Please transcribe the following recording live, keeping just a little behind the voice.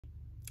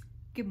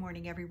Good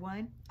morning,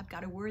 everyone. I've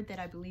got a word that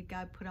I believe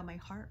God put on my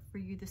heart for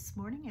you this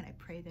morning, and I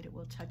pray that it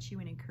will touch you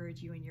and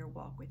encourage you in your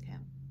walk with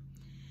Him.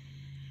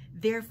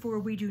 Therefore,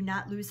 we do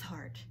not lose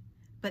heart,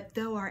 but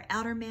though our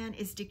outer man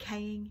is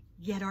decaying,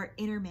 yet our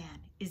inner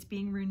man is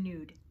being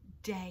renewed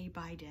day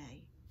by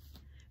day.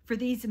 For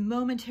these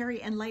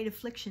momentary and light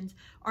afflictions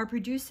are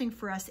producing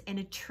for us an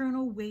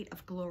eternal weight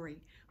of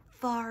glory,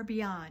 far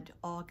beyond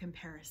all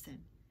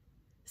comparison.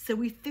 So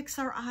we fix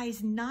our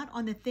eyes not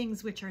on the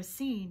things which are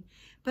seen,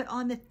 but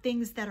on the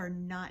things that are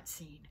not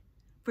seen.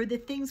 For the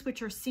things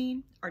which are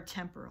seen are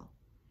temporal,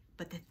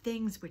 but the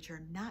things which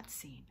are not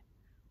seen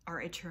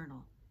are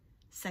eternal.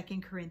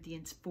 2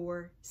 Corinthians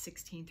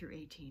 4:16 through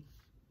 18.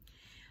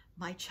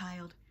 My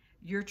child,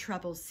 your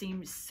troubles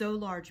seem so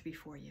large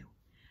before you,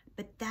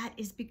 but that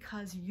is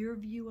because your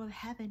view of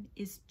heaven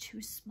is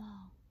too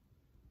small.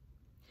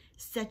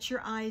 Set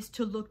your eyes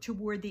to look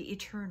toward the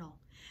eternal.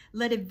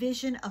 Let a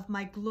vision of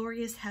my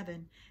glorious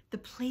heaven, the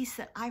place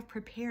that I've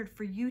prepared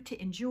for you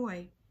to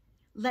enjoy,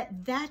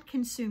 let that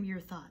consume your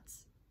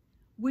thoughts.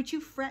 Would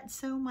you fret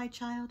so, my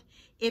child,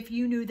 if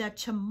you knew that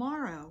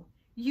tomorrow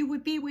you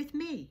would be with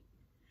me?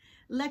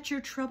 Let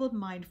your troubled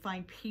mind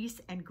find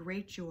peace and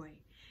great joy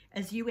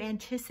as you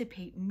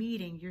anticipate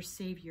meeting your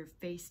Savior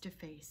face to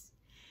face.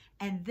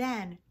 And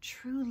then,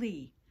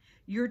 truly,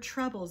 your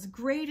troubles,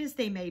 great as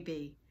they may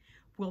be,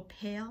 will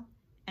pale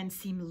and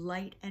seem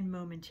light and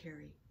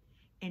momentary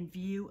in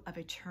view of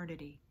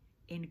eternity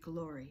in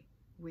glory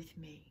with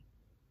me.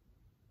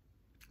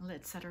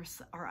 Let's set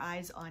our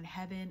eyes on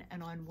heaven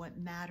and on what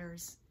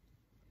matters.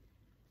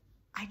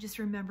 I just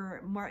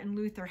remember Martin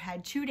Luther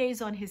had 2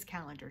 days on his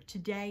calendar,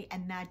 today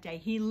and that day.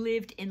 He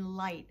lived in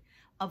light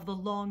of the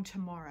long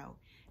tomorrow.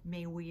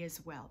 May we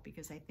as well,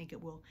 because I think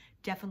it will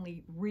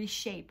definitely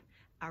reshape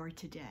our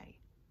today.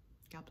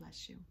 God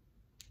bless you.